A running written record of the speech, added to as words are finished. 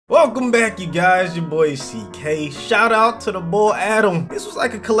Welcome back, you guys. Your boy CK. Shout out to the boy Adam. This was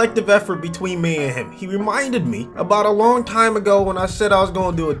like a collective effort between me and him. He reminded me about a long time ago when I said I was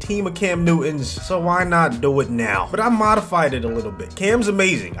going to do a team of Cam Newtons, so why not do it now? But I modified it a little bit. Cam's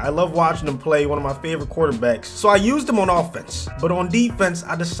amazing. I love watching him play, one of my favorite quarterbacks. So I used him on offense, but on defense,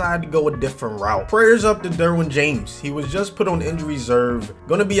 I decided to go a different route. Prayers up to Derwin James. He was just put on injury reserve,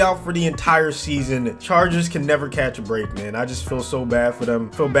 gonna be out for the entire season. Chargers can never catch a break, man. I just feel so bad for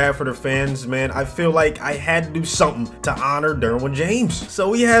them. Feel bad for their fans, man. I feel like I had to do something to honor Derwin James. So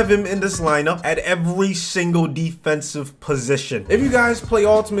we have him in this lineup at every single defensive position. If you guys play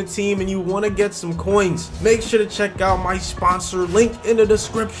Ultimate Team and you want to get some coins, make sure to check out my sponsor link in the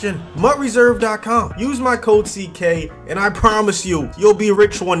description, MUTReserve.com. Use my code CK and I promise you'll be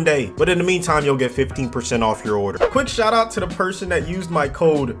rich one day. But in the meantime, you'll get 15% off your order. Quick shout out to the person that used my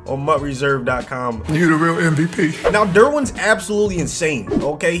code on MUTReserve.com. You the real MVP. Now Derwin's absolutely insane,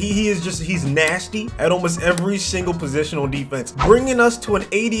 okay? He's nasty at almost every single position on defense, bringing us to an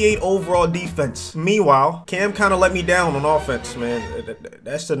 88 overall defense. Meanwhile, Cam kind of let me down on offense, man.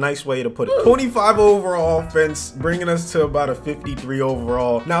 That's a nice way to put it. 25 overall offense, bringing us to about a 53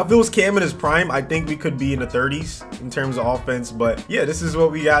 overall. Now, if it was Cam in his prime, I think we could be in the 30s in terms of offense, but yeah, this is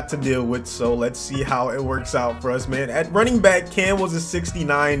what we got to deal with, so let's see how it works out for us, man. At running back, Cam was a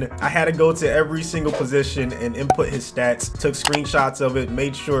 69. I had to go to every single position and input his stats, took screenshots of it,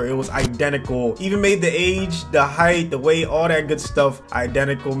 made sure it was identical, even made the age, the height, the weight, all that good stuff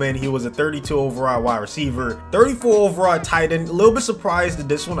identical, man. He was a 32 overall wide receiver, 34 overall tight end. A little bit surprised at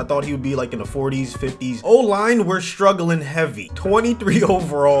this one. I thought he would be like in the 40s, 50s. O-line, we're struggling heavy. 23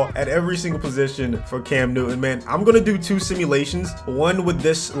 overall at every single position for Cam Newton, man. I'm gonna do two simulations, one with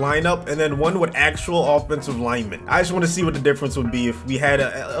this lineup and then one with actual offensive linemen. I just want to see what the difference would be if we had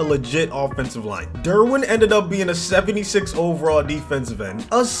a legit offensive line. Derwin ended up being a 76 overall defensive end,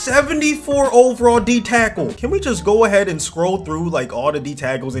 a 74 overall D tackle. Can we just go ahead and scroll through like all the D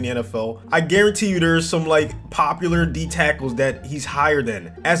tackles in the NFL? I guarantee you there's some like popular D tackles that he's higher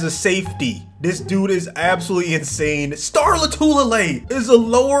than. As a safety, this dude is absolutely insane. Star Lotulelei is a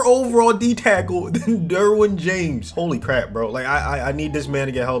lower overall D tackle than Derwin James. Holy crap, bro. Like, I need this man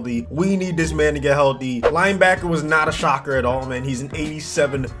to get healthy. We need this man to get healthy. Linebacker was not a shocker at all, man. He's an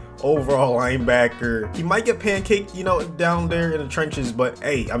 87 overall linebacker. He might get pancaked, you know, down there in the trenches, but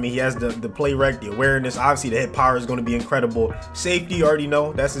hey, I mean, he has the play rec, the awareness. Obviously, the hit power is going to be incredible. Safety, you already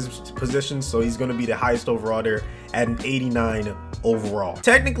know, that's his position, so he's going to be the highest overall there at an 89 overall.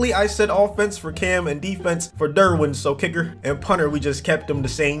 Technically, I said offense for Cam and defense for Derwin, so kicker and punter, we just kept them the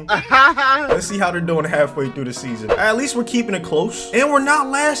same. Let's see how they're doing halfway through the season. At least we're keeping it close, and we're not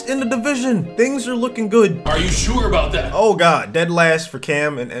last in the division. Things are looking good. Are you sure about that? Oh God, dead last for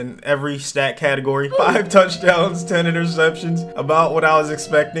Cam and every stat category. 5 touchdowns, 10 interceptions, about what I was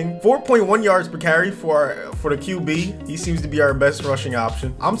expecting. 4.1 yards per carry for the QB. He seems to be our best rushing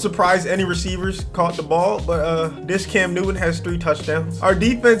option. I'm surprised any receivers caught the ball, but this Cam Newton has 3 touchdowns. Our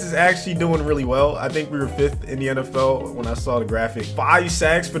defense is actually doing really well. I think we were 5th in the NFL when I saw the graphic. 5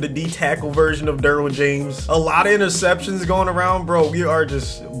 sacks for the D tackle version of Derwin James. A lot of interceptions going around, bro. We are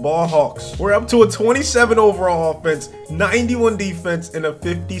just ball hawks. We're up to a 27 overall offense, 91 defense, and a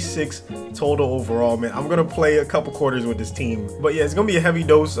 56 total overall, man. I'm gonna play a couple quarters with this team, but yeah, it's gonna be a heavy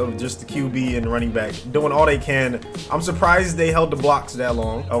dose of just the QB and running back doing all they can. I'm surprised they held the blocks that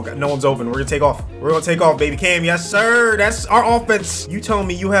long. Oh God, no one's open. We're gonna take off. We're gonna take off, baby. Cam, yes sir, that's our offense. You telling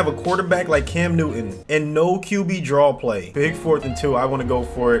me you have a quarterback like Cam Newton and no QB draw play? Big 4th and 2. I want to go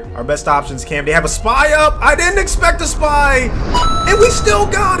for it. Our best options, Cam. They have a spy up. I didn't expect a spy, and we still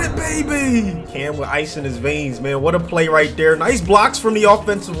got it, baby. Cam with ice in his veins, man. What a play right there. Nice blocks from the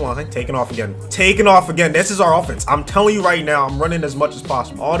offensive line. Taking off again. Taking off again. This is our offense. I'm telling you right now, I'm running as much as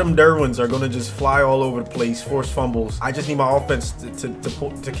possible. All them Derwins are going to just fly all over the place, force fumbles. I just need my offense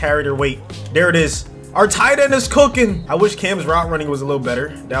to carry their weight. There it is. Our tight end is cooking. I wish Cam's route running was a little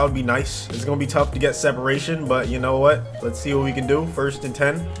better. That would be nice. It's going to be tough to get separation, but you know what? Let's see what we can do. 1st and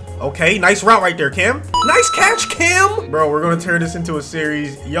 10. Okay, nice route right there, Cam. Nice catch, Cam. Bro, we're going to turn this into a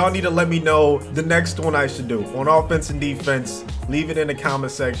series. Y'all need to let me know the next one I should do on offense and defense. Leave it in the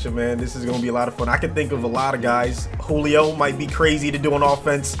comment section, man. This is going to be a lot of fun. I can think of a lot of guys. Julio might be crazy to do on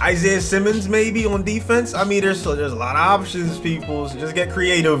offense. Isaiah Simmons maybe on defense. I mean, there's a lot of options, people. So just get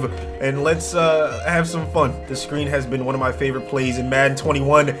creative and let's have some fun. The screen has been one of my favorite plays in Madden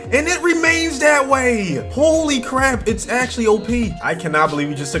 21, and it remains that way. Holy crap, it's actually OP. I cannot believe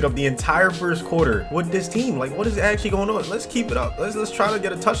we just took up the entire first quarter with this team. Like, what is actually going on? Let's keep it up. Let's try to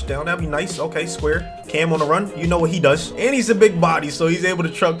get a touchdown. That'd be nice. Okay, square. Cam on the run. You know what he does. And he's a big body, so he's able to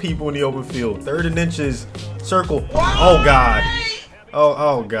truck people in the open field. 3rd and inches. Circle. Oh God.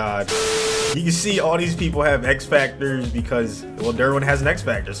 Oh God. You can see all these people have X factors because, well, Derwin has an X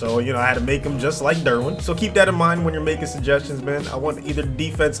factor. So, you know, I had to make him just like Derwin. So keep that in mind when you're making suggestions, man. I want either the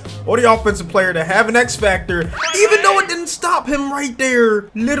defense or the offensive player to have an X factor, even though it didn't stop him right there.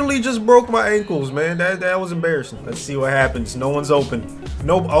 Literally just broke my ankles, man. That was embarrassing. Let's see what happens. No one's open.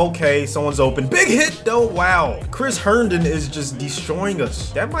 Nope. Okay, someone's open. Big hit, though. Wow. Chris Herndon is just destroying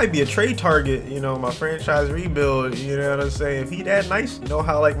us. That might be a trade target, you know, my franchise rebuild. You know what I'm saying? If he that nice, you know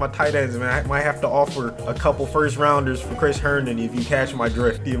how I like my tight ends, man. I might have to offer a couple first rounders for Chris Herndon if you catch my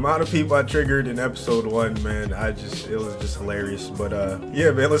drift. The amount of people I triggered in episode 1, man, it was just hilarious. But yeah,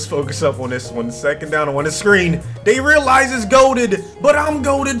 man, let's focus up on this one. 2nd down on the screen. They realize it's goated, but I'm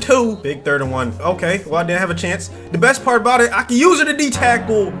goated too. Big 3rd and 1. Okay, well, I didn't have a chance. The best part about it, I can use it to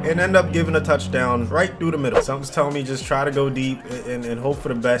D-tackle and end up giving a touchdown right through the middle. Something's telling me just try to go deep and hope for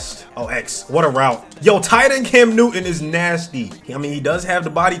the best. Oh, X, what a route. Yo, tight end Cam Newton is nasty. I mean, he does have the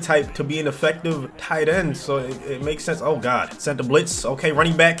body type to be an effective tight end, so it makes sense. Oh God, sent the blitz. Okay,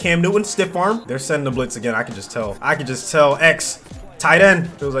 running back Cam Newton, stiff arm. They're sending the blitz again. I can just tell. X. Tight end.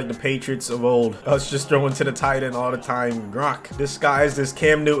 Feels like the Patriots of old. Us just throwing to the tight end all the time. Gronk. This guy is this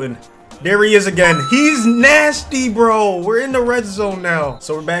Cam Newton. There he is again. He's nasty, bro. We're in the red zone now.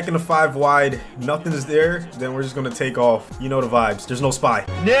 So we're back in the 5 wide. Nothing's there. Then we're just going to take off. You know the vibes. There's no spy.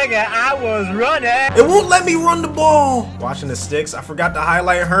 Nigga, I was running. It won't let me run the ball. Watching the sticks. I forgot to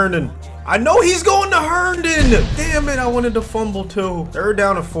highlight Herndon. I know he's going to Herndon. Damn it. I wanted to fumble too. 3rd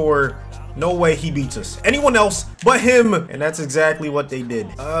down and 4. No way he beats us. Anyone else but him. And that's exactly what they did.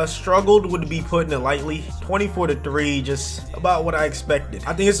 Struggled would be putting it lightly. 24-3, just about what I expected.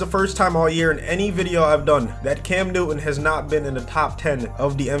 I think it's the first time all year in any video I've done that Cam Newton has not been in the top 10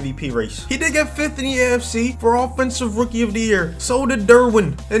 of the MVP race. He did get 5th in the AFC for Offensive Rookie of the Year. So did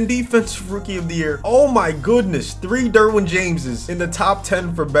Derwin and Defensive Rookie of the Year. Oh my goodness. 3 Derwin Jameses in the top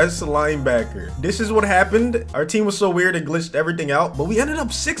 10 for best linebacker. This is what happened. Our team was so weird it glitched everything out, but we ended up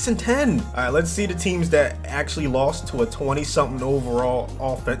 6-10. All right, let's see the teams that actually lost to a 20-something overall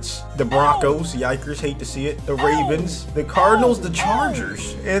offense. The Broncos, yikers, hate to see it. The Ravens, the Cardinals, the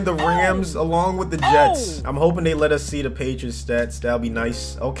Chargers, and the Rams, along with the Jets. I'm hoping they let us see the Patriots stats. That'll be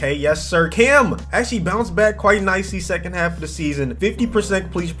nice. Okay, yes, sir. Cam actually bounced back quite nicely 2nd half of the season. 50%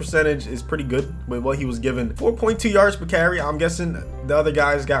 completion percentage is pretty good with what he was given. 4.2 yards per carry. I'm guessing the other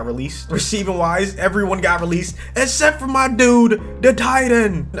guys got released. Receiving wise, everyone got released except for my dude, the tight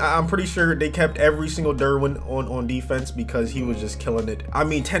end. I'm pretty sure they kept every single Derwin on defense because he was just killing it. I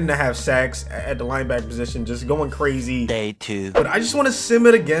mean, 10.5 sacks at the linebacker position, just going crazy. Day 2. But I just want to sim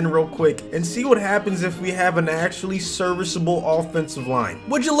it again real quick and see what happens if we have an actually serviceable offensive line.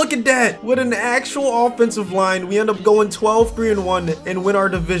 Would you look at that? With an actual offensive line, we end up going 12-3-1 and win our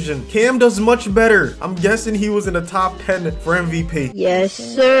division. Cam does much better. I'm guessing he was in the top 10 for MVP. Yes,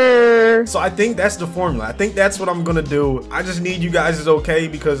 sir. So I think that's the formula. I think that's what I'm gonna do. I just need you guys is okay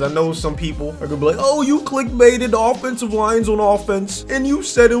because I know some people are gonna be like, oh, you clickbaited offensive lines on offense and you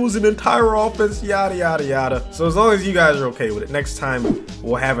said it was an entire offense, yada yada yada. So as long as you guys are okay with it, next time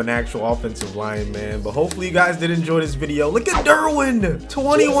we'll have an actual offensive line, man. But hopefully you guys did enjoy this video. Look at Derwin,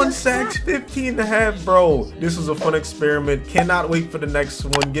 21 sacks, 15.5, bro. This was a fun experiment. Cannot wait for the next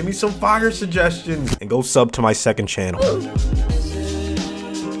one. Give me some fire suggestions and go sub to my 2nd channel.